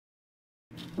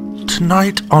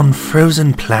Tonight on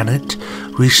Frozen Planet,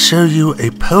 we show you a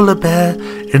polar bear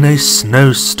in a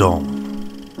snowstorm.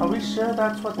 Are we sure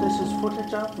that's what this is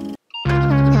footage of?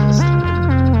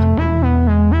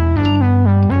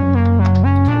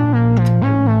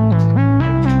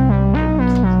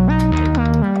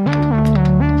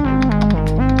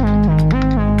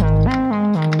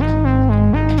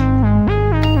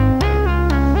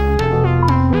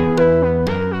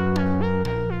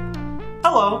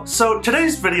 So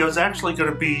today's video is actually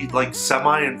going to be like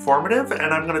semi-informative,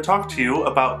 and I'm going to talk to you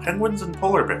about penguins and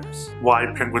polar bears.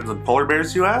 Why penguins and polar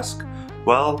bears, you ask?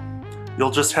 Well,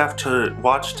 you'll just have to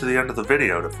watch to the end of the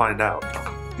video to find out.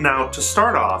 Now, to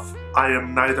start off, I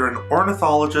am neither an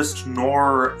ornithologist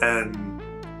nor an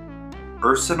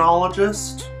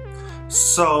ursinologist,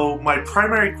 so my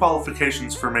primary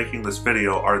qualifications for making this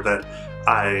video are that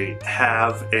I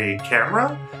have a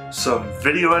camera, some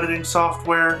video editing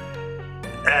software,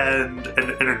 and an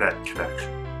internet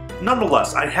connection.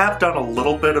 Nonetheless, I have done a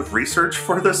little bit of research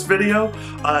for this video,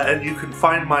 and you can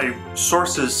find my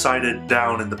sources cited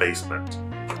down in the basement.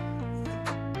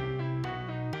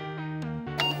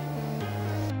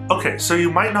 Okay, so you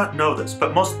might not know this,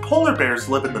 but most polar bears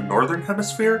live in the northern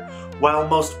hemisphere, while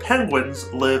most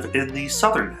penguins live in the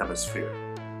southern hemisphere.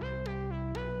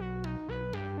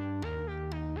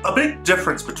 A big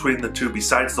difference between the two,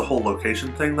 besides the whole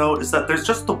location thing though, is that there's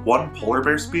just the one polar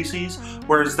bear species,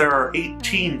 whereas there are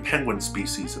 18 penguin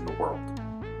species in the world.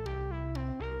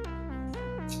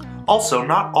 Also,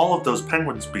 not all of those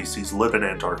penguin species live in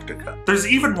Antarctica. There's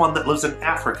even one that lives in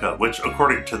Africa, which,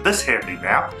 according to this handy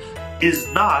map, is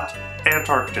not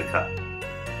Antarctica.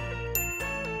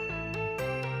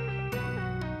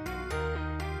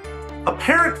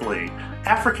 Apparently,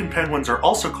 African penguins are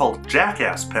also called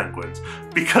jackass penguins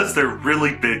because they're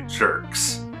really big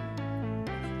jerks.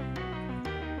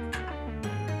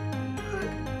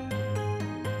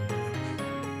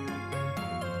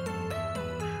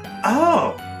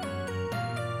 Oh.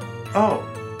 Oh.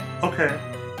 Okay.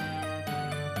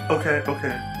 Okay,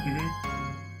 okay.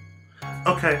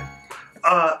 Okay.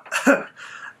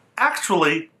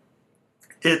 Actually,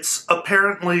 it's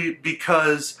apparently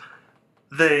because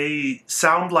they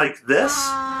sound like this,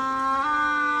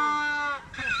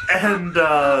 and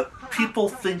people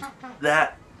think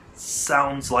that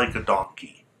sounds like a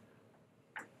donkey.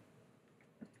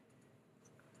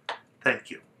 Thank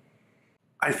you.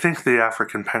 I think the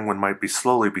African penguin might be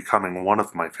slowly becoming one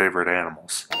of my favorite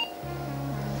animals.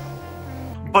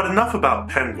 But enough about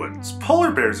penguins.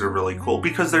 Polar bears are really cool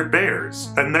because they're bears,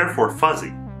 and therefore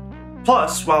fuzzy.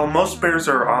 Plus, while most bears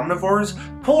are omnivores,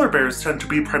 polar bears tend to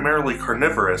be primarily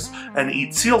carnivorous and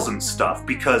eat seals and stuff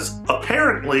because,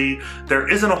 apparently, there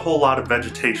isn't a whole lot of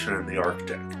vegetation in the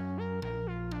Arctic.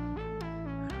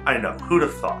 I know, who'd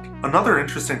have thought? Another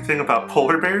interesting thing about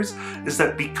polar bears is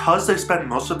that because they spend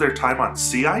most of their time on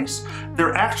sea ice,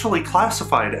 they're actually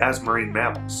classified as marine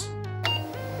mammals.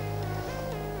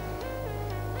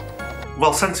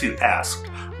 Well, since you asked,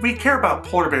 we care about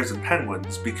polar bears and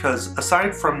penguins because,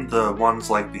 aside from the ones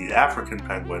like the African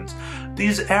penguins,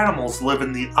 these animals live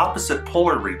in the opposite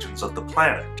polar regions of the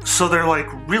planet, so they're like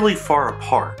really far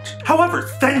apart. However,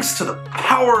 thanks to the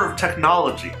power of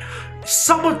technology,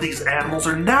 some of these animals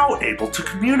are now able to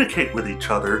communicate with each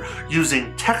other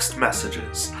using text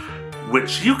messages,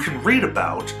 which you can read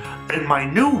about in my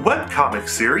new webcomic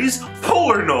series,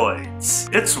 Polarnoids!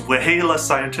 It's way less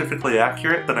scientifically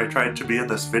accurate than I tried to be in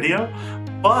this video,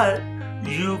 but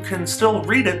you can still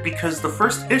read it because the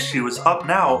first issue is up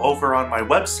now over on my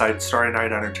website,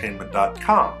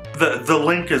 StarryNightEntertainment.com. The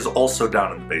link is also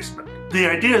down in the basement. The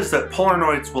idea is that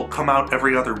Polarnoids will come out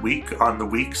every other week on the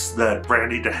weeks that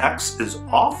Brandy DeHex is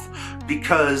off,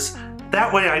 because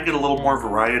that way I get a little more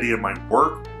variety in my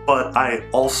work, but I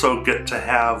also get to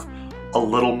have a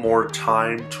little more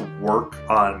time to work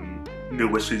on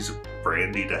new issues of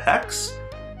Brandy DeHex.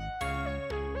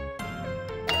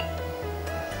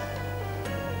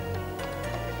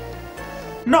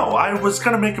 No, I was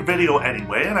gonna make a video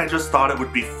anyway, and I just thought it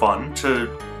would be fun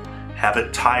to have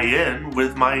it tie in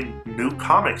with my new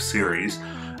comic series.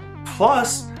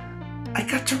 Plus, I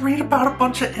got to read about a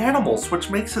bunch of animals, which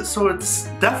makes it so it's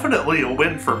definitely a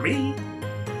win for me.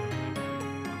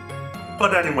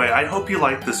 But anyway, I hope you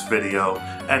liked this video,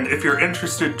 and if you're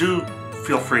interested, do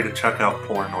feel free to check out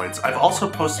Polarnoids. I've also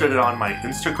posted it on my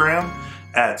Instagram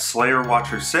at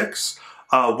SlayerWatcher6,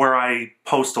 where I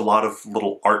post a lot of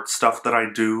little art stuff that I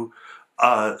do.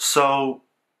 So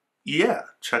yeah,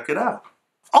 check it out.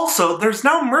 Also, there's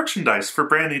now merchandise for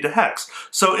Brandy DeHex,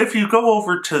 so if you go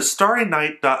over to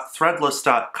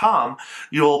starrynight.threadless.com,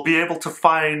 you'll be able to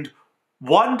find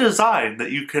one design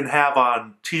that you can have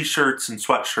on t-shirts and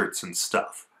sweatshirts and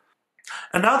stuff.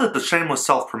 And now that the shameless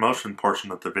self-promotion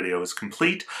portion of the video is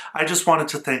complete, I just wanted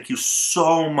to thank you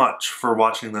so much for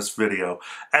watching this video.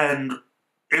 And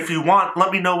if you want,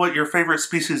 let me know what your favorite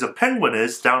species of penguin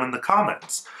is down in the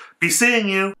comments. Be seeing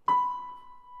you!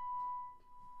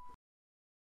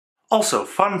 Also,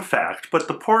 fun fact, but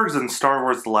the porgs in Star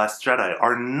Wars The Last Jedi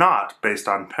are not based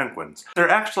on penguins. They're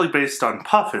actually based on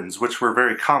puffins, which were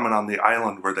very common on the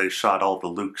island where they shot all the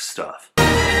Luke stuff.